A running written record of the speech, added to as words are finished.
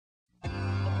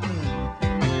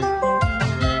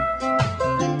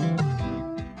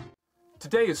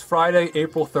Today is Friday,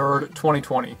 April 3rd,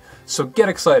 2020, so get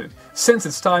excited, since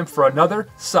it's time for another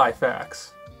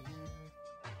ChaseFloydInc.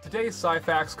 Today's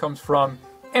ChaseFloydInc comes from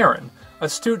Erin, a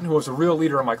student who was a real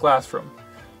leader in my classroom.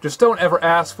 Just don't ever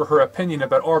ask for her opinion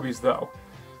about Arby's, though.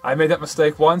 I made that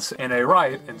mistake once, and a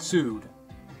riot ensued.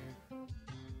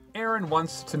 Erin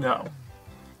wants to know,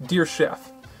 Dear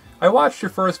Chef, I watched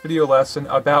your first video lesson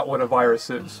about what a virus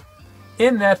is.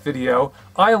 In that video,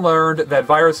 I learned that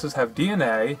viruses have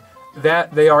DNA,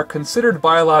 that they are considered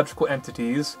biological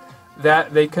entities,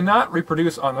 that they cannot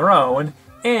reproduce on their own,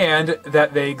 and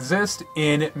that they exist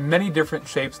in many different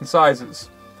shapes and sizes.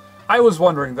 I was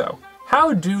wondering though,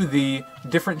 how do the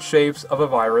different shapes of a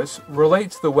virus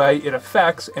relate to the way it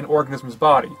affects an organism's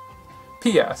body?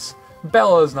 P.S.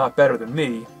 Bella is not better than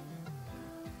me.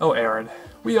 Oh, Erin,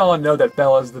 we all know that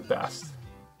Bella is the best.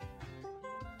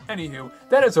 Anywho,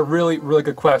 that is a really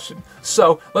good question.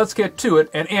 So, let's get to it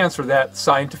and answer that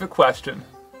scientific question.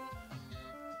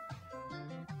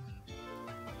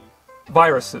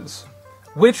 Viruses,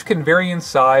 which can vary in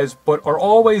size but are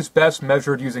always best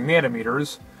measured using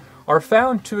nanometers, are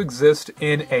found to exist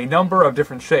in a number of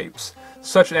different shapes,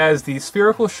 such as the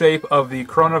spherical shape of the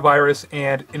coronavirus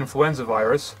and influenza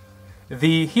virus,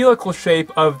 the helical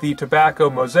shape of the tobacco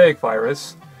mosaic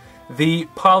virus, the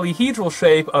polyhedral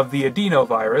shape of the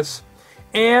adenovirus,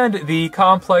 and the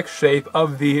complex shape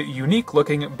of the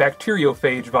unique-looking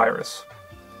bacteriophage virus.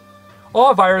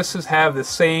 All viruses have the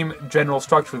same general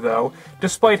structure, though,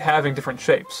 despite having different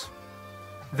shapes.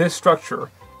 This structure,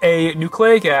 a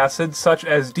nucleic acid such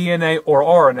as DNA or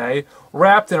RNA,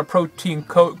 wrapped in a protein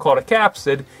coat called a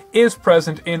capsid, is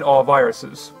present in all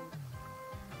viruses.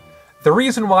 The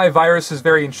reason why viruses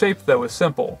vary in shape, though, is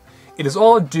simple. It is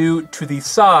all due to the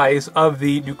size of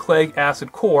the nucleic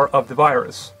acid core of the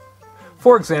virus.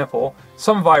 For example,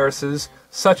 some viruses,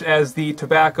 such as the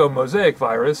tobacco mosaic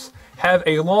virus, have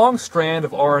a long strand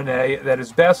of RNA that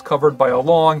is best covered by a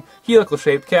long,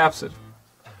 helical-shaped capsid.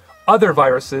 Other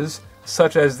viruses,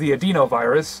 such as the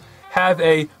adenovirus, have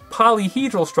a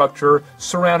polyhedral structure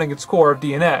surrounding its core of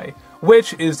DNA,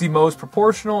 which is the most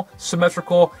proportional,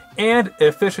 symmetrical, and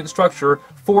efficient structure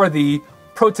for the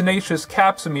proteinaceous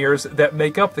capsomeres that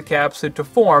make up the capsid to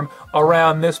form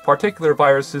around this particular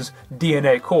virus's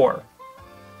DNA core.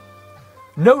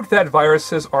 Note that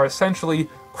viruses are essentially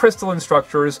crystalline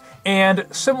structures, and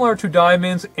similar to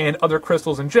diamonds and other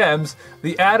crystals and gems,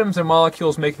 the atoms and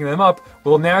molecules making them up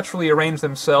will naturally arrange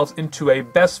themselves into a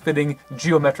best-fitting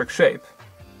geometric shape.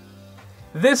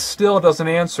 This still doesn't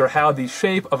answer how the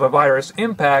shape of a virus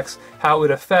impacts how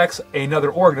it affects another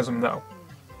organism, though.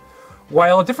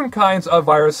 While different kinds of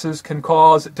viruses can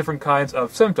cause different kinds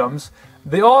of symptoms,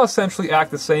 they all essentially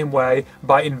act the same way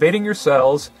by invading your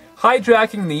cells,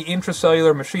 hijacking the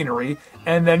intracellular machinery,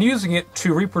 and then using it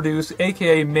to reproduce,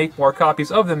 aka make more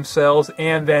copies of themselves,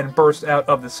 and then burst out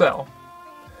of the cell.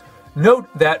 Note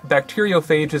that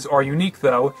bacteriophages are unique,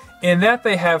 though, in that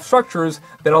they have structures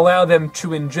that allow them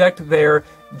to inject their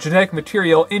genetic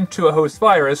material into a host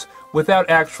virus without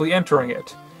actually entering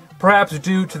it, perhaps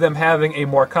due to them having a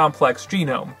more complex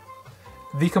genome.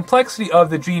 The complexity of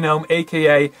the genome,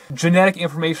 aka genetic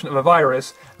information of a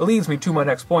virus, leads me to my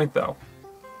next point, though.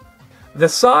 The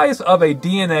size of a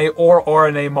DNA or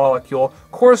RNA molecule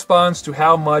corresponds to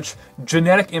how much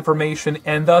genetic information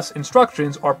and thus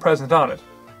instructions are present on it.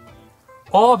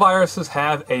 All viruses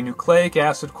have a nucleic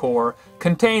acid core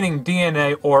containing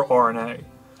DNA or RNA,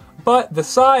 but the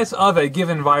size of a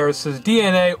given virus's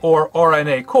DNA or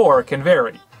RNA core can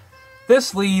vary.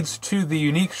 This leads to the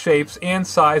unique shapes and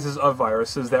sizes of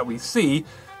viruses that we see,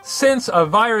 since a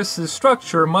virus's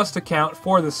structure must account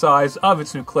for the size of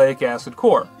its nucleic acid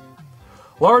core.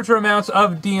 Larger amounts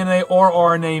of DNA or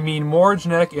RNA mean more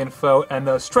genetic info and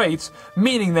thus traits,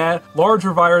 meaning that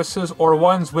larger viruses or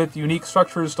ones with unique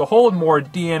structures to hold more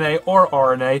DNA or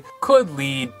RNA could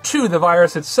lead to the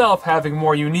virus itself having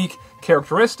more unique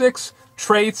characteristics,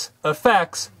 traits,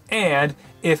 effects, and,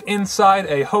 if inside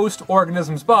a host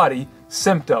organism's body,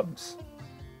 symptoms.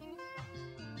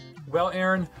 Well,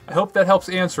 Erin, I hope that helps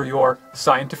answer your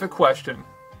scientific question.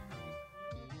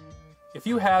 If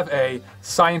you have a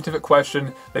scientific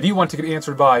question that you want to get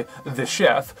answered by the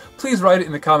chef, please write it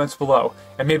in the comments below,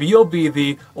 and maybe you'll be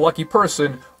the lucky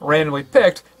person randomly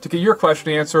picked to get your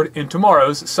question answered in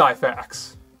tomorrow's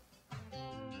ChaseFloydInc.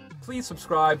 Please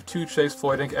subscribe to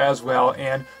ChaseFloydInc as well,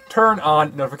 and turn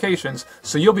on notifications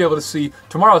so you'll be able to see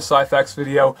tomorrow's ChaseFloydInc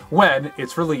video when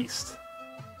it's released.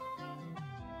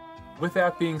 With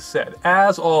that being said,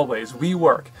 as always, we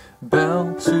work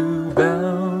bell to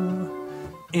bell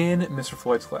in Mr.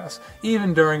 Floyd's class,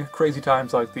 even during crazy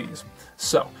times like these.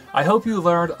 So, I hope you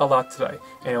learned a lot today,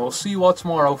 and I will see you all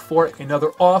tomorrow for another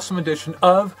awesome edition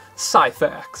of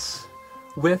FAX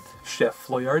with Chef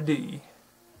Floyardee.